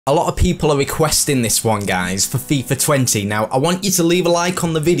A lot of people are requesting this one, guys, for FIFA 20. Now, I want you to leave a like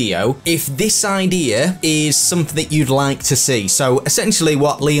on the video if this idea is something that you'd like to see. So, essentially,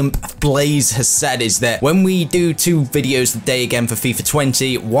 what Liam Blaze has said is that when we do 2 videos a day again for FIFA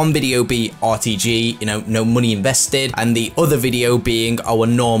 20, one video be RTG, you know, no money invested, and the other video being our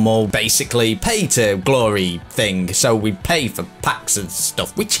normal, basically, pay to glory thing. So, we pay for packs and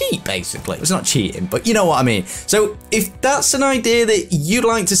stuff. We cheat, basically. It's not cheating, but you know what I mean. So, if that's an idea that you'd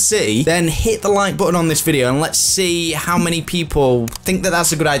like to see, then hit the like button on this video and let's see how many people think that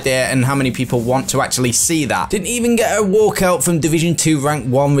that's a good idea and how many people want to actually see that. Didn't even get a walkout from Division 2 Rank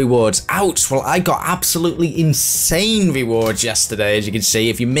 1 rewards. Ouch. Well, I got absolutely insane rewards yesterday, as you can see.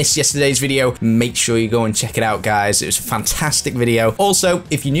 If you missed yesterday's video, make sure you go and check it out, guys. It was a fantastic video. Also,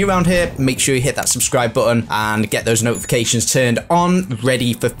 if you're new around here, make sure you hit that subscribe button and get those notifications turned on,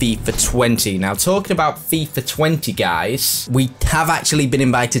 ready for FIFA 20. Now, talking about FIFA 20, guys, we have actually been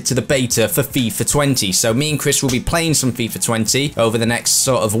invited to the beta for FIFA 20. So me and Chris will be playing some FIFA 20 over the next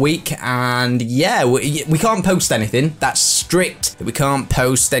sort of week. And yeah, we can't post anything. That's strict. We can't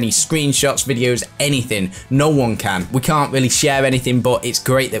post any screenshots, videos, anything. No one can. We can't really share anything, but it's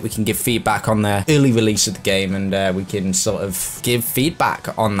great that we can give feedback on the early release of the game, and we can sort of give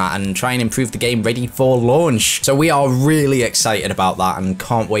feedback on that and try and improve the game ready for launch. So we are really excited about that and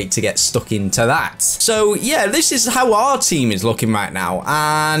can't wait to get stuck into that. So yeah, this is how our team is looking right now,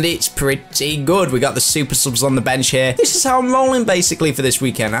 and it's pretty good. We got the super subs on the bench here. This is how I'm rolling basically for this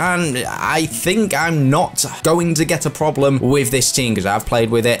weekend, and I think I'm not going to get a problem with this team because I've played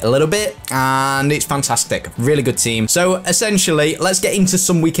with it a little bit and it's fantastic. Really good team. So essentially, let's get into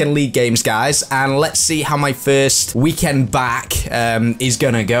some weekend league games, guys, and let's see how my first weekend back is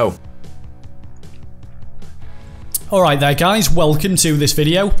gonna go. Alright there, guys, welcome to this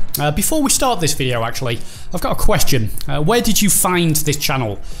video. Before we start this video, actually, I've got a question. Where did you find this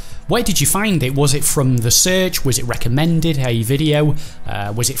channel? Where did you find it? Was it from the search? Was it recommended, a video?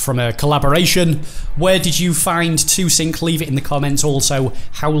 Was it from a collaboration? Where did you find TWOSYNC? Leave it in the comments. Also,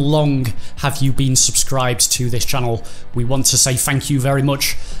 how long have you been subscribed to this channel? We want to say thank you very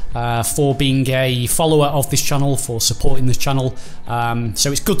much for being a follower of this channel, for supporting this channel.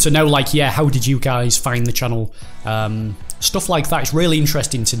 So it's good to know, like, yeah, how did you guys find the channel? Stuff like that is really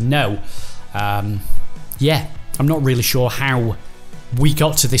interesting to know. Yeah, I'm not really sure how we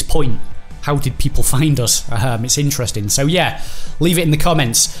got to this point. How did people find us? It's interesting. So yeah, leave it in the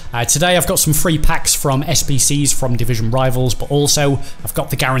comments. Today I've got some free packs from SBCs from Division Rivals, but also I've got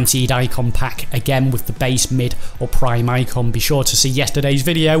the guaranteed icon pack again with the base, mid or prime icon. Be sure to see yesterday's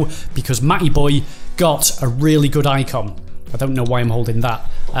video because Matty Boy got a really good icon. I don't know why I'm holding that.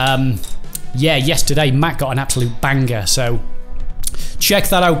 Yeah, yesterday Matt got an absolute banger, so check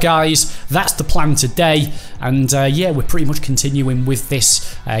that out, guys. That's the plan today, and yeah, we're pretty much continuing with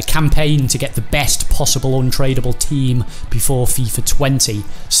this campaign to get the best possible untradeable team before FIFA 20.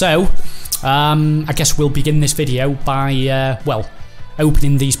 So I guess we'll begin this video by well,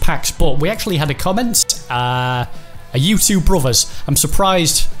 opening these packs, but we actually had a comment, a YouTube brothers. I'm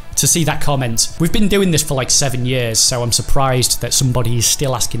surprised to see that comment. We've been doing this for like 7 years, so I'm surprised that somebody is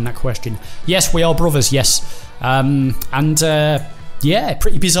still asking that question. Yes, we are brothers, yes. Yeah,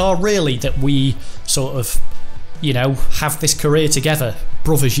 pretty bizarre really that we sort of, you know, have this career together.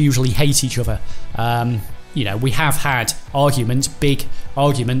 Brothers usually hate each other. You know, we have had arguments, big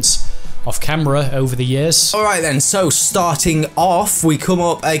arguments off camera over the years. Alright then, so starting off, we come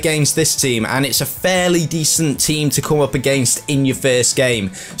up against this team, and it's a fairly decent team to come up against in your first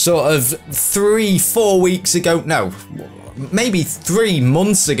game. Sort of 3-4 weeks ago, no, maybe 3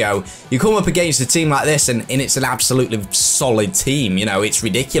 months ago, you come up against a team like this and it's an absolutely solid team, you know, it's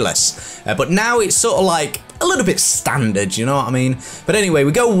ridiculous. But now it's sort of like a little bit standard, you know what I mean? But anyway,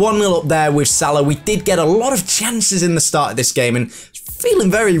 we go 1-0 up there with Salah. We did get a lot of chances in the start of this game and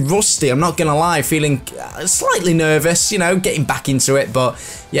feeling very rusty, I'm not gonna lie, feeling slightly nervous, you know, getting back into it.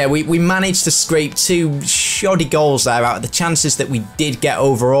 But yeah, we managed to scrape 2 shoddy goals there out of the chances that we did get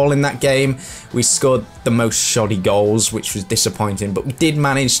overall in that game. We scored the most shoddy goals, which was disappointing, but we did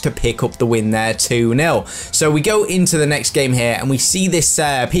manage to pick up the win there, 2-0. So we go into the next game here and we see this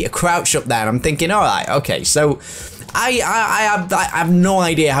Peter Crouch up there, and I'm thinking, all right, okay, so I have no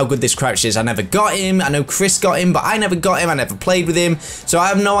idea how good this Crouch is. I never got him. I know Chris got him, but I never got him. I never played with him. So I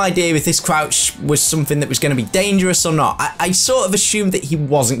have no idea if this Crouch was something that was going to be dangerous or not. I sort of assumed that he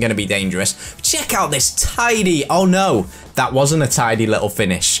wasn't going to be dangerous. Check out this tidy. Oh no, that wasn't a tidy little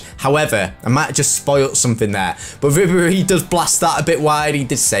finish. However, I might have just spoiled something there. But Ribery does blast that a bit wide. He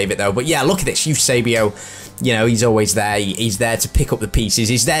did save it though. But yeah, look at this. Eusebio. You know, he's always there. He's there to pick up the pieces.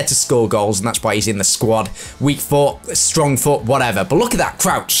 He's there to score goals, and that's why he's in the squad. Weak foot, strong foot, whatever. But look at that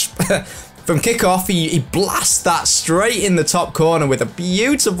crouch. From kickoff, he blasts that straight in the top corner with a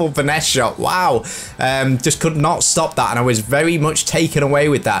beautiful finesse shot. Wow. Just could not stop that, and I was very much taken away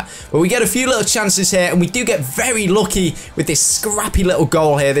with that. But we get a few little chances here, and we do get very lucky with this scrappy little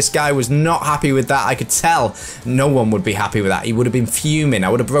goal here. This guy was not happy with that. I could tell no one would be happy with that. He would have been fuming. I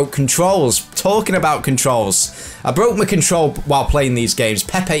would have broke controls. Talking about controls, I broke my control while playing these games.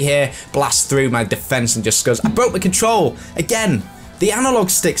 Pepe here blasts through my defense and just goes, I broke my control again. The analog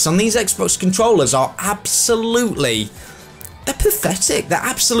sticks on these Xbox controllers are absolutely, they're pathetic. They're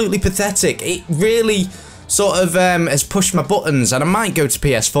absolutely pathetic. It really sort of has pushed my buttons, and I might go to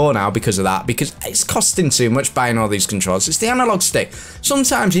PS4 now because of that, because it's costing too much buying all these controllers. It's the analog stick.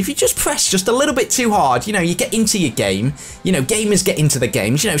 Sometimes if you just press just a little bit too hard, you know, you get into your game, you know, gamers get into the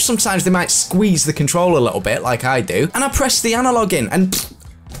games, you know, sometimes they might squeeze the controller a little bit like I do, and I press the analog in and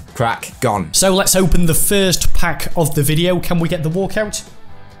crack, gone. So let's open the first pack of the video. Can we get the walkout?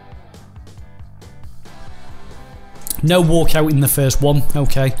 No walkout in the first one.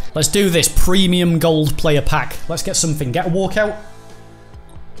 Okay. Let's do this. Premium gold player pack. Let's get something. Get a walkout.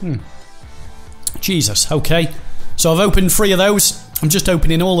 Jesus. Okay. So I've opened 3 of those. I'm just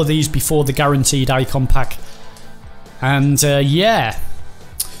opening all of these before the guaranteed icon pack. And yeah.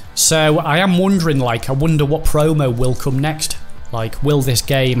 So I am wondering, like, I wonder what promo will come next. Like, will this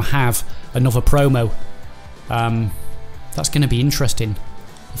game have another promo? That's going to be interesting.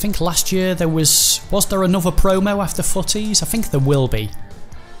 I think last year there was there another promo after footies? I think there will be.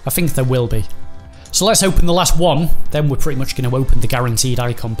 I think there will be. So let's open the last one, then we're pretty much going to open the guaranteed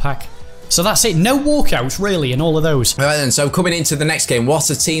icon pack. So that's it. No walkouts, really, in all of those. All right, then. So coming into the next game, what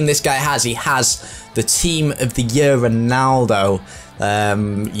a team this guy has. He has the Team of the Year Ronaldo.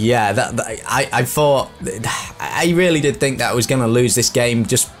 Yeah, I thought, I really did think that I was going to lose this game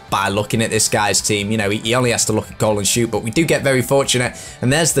just by looking at this guy's team. You know, he only has to look at goal and shoot, but we do get very fortunate.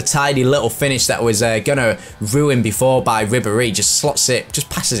 And there's the tidy little finish that was going to ruin before by Ribéry. Just slots it, just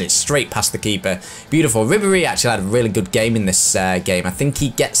passes it straight past the keeper. Beautiful. Ribéry actually had a really good game in this game. I think he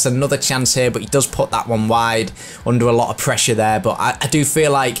gets another chance here, but he does put that one wide under a lot of pressure there. But I do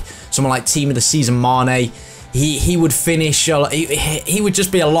feel like someone like Team of the Season Mane, he would finish, he would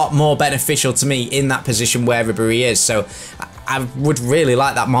just be a lot more beneficial to me in that position where Ribéry is. So I would really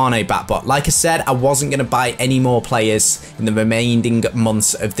like that Mane back, but like I said, I wasn't going to buy any more players in the remaining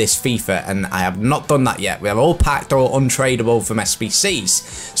months of this FIFA, and I have not done that yet. We are all packed or untradeable from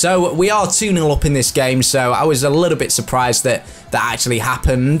SBCs. So we are 2-0 up in this game, so I was a little bit surprised that that actually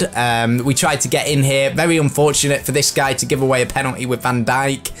happened. We tried to get in here. Very unfortunate for this guy to give away a penalty with Van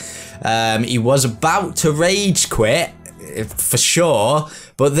Dijk. He was about to rage quit, for sure,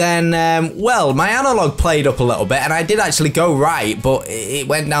 but then, well, my analog played up a little bit, and I did actually go right, but it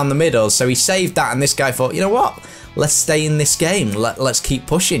went down the middle, so he saved that, and this guy thought, you know what? Let's stay in this game. Let's keep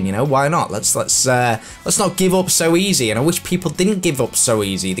pushing. You know, why not? Let's not give up so easy. And I wish people didn't give up so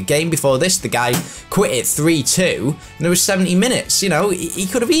easy. The game before this, the guy quit it 3-2, and there was 70 minutes. You know, he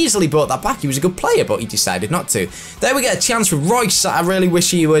could have easily brought that back. He was a good player, but he decided not to. There we get a chance with Royce. I really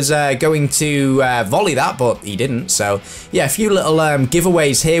wish he was going to volley that, but he didn't. So yeah, a few little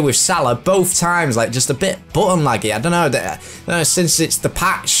giveaways here with Salah. Both times, like, just a bit button laggy. I don't know. Since it's the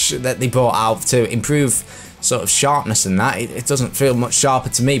patch that they brought out to improve sort of sharpness and that, it doesn't feel much sharper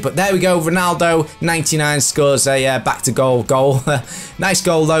to me. But there we go, Ronaldo 99 scores a back to goal. Nice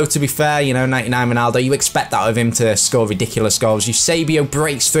goal though, to be fair. You know, 99 Ronaldo, you expect that of him to score ridiculous goals. Eusebio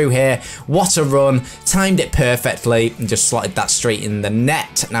breaks through here, what a run, timed it perfectly and just slotted that straight in the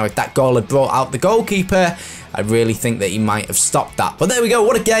net. Now if that goal had brought out the goalkeeper, I really think that he might have stopped that. But there we go,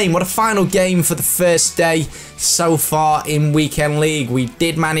 what a game, what a final game for the first day so far in Weekend League. We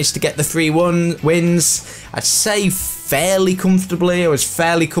did manage to get the 3-1 wins. I'd say fairly comfortably. I was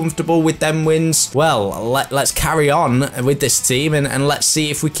fairly comfortable with them wins. Well, let's carry on with this team and let's see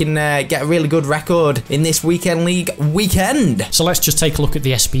if we can get a really good record in this Weekend League weekend. So let's just take a look at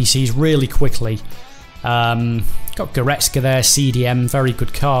the SBCs really quickly. Got Goretzka there, CDM, very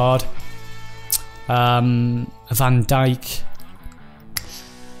good card. Van Dijk.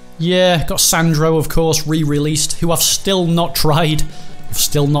 Yeah, got Sandro, of course, re-released, who I've still not tried. I've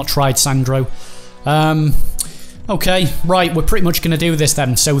still not tried Sandro. Okay, right, we're pretty much going to do this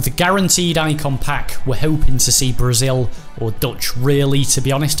then. So the guaranteed icon pack, we're hoping to see Brazil or Dutch, really, to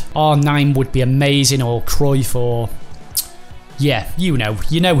be honest. R9 would be amazing, or Cruyff, or... yeah, you know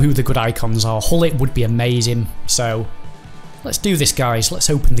who the good icons are. Hullet would be amazing. So let's do this, guys. Let's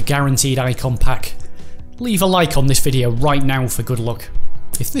open the guaranteed icon pack. Leave a like on this video right now for good luck.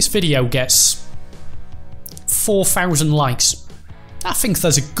 If this video gets 4,000 likes. I think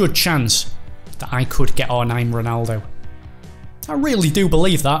there's a good chance that I could get on I'm Ronaldo. I really do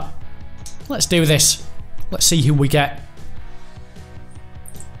believe that. Let's do this. Let's see who we get.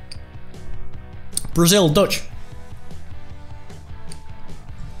 Brazil, Dutch.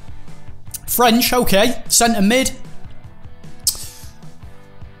 French, okay. Centre mid.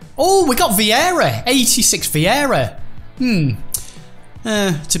 Oh, we got Vieira. 86 Vieira.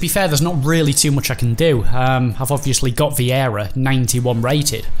 To be fair, there's not really too much I can do. I've obviously got Vieira, 91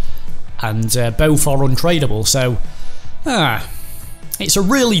 rated. And both are untradeable, so... it's a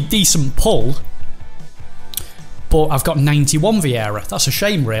really decent pull. But I've got 91 Vieira. That's a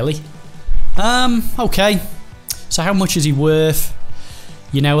shame, really. Okay. So how much is he worth?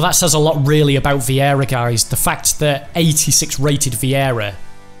 You know, that says a lot really about Vieira, guys. The fact that 86 rated Vieira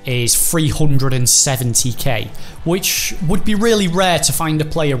is 370k, which would be really rare to find a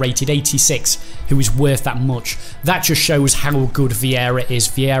player rated 86 who is worth that much. That just shows how good Vieira is.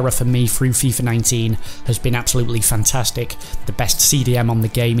 Vieira, for me, through FIFA 19, has been absolutely fantastic. The best CDM on the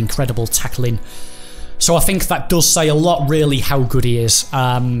game, incredible tackling. So I think that does say a lot, really, how good he is.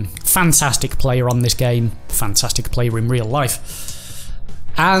 Fantastic player on this game. Fantastic player in real life.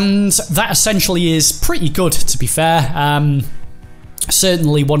 And that essentially is pretty good, to be fair.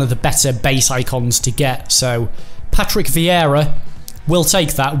 Certainly one of the better base icons to get. So Patrick Vieira, we'll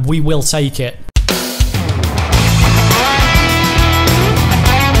take that. We will take it.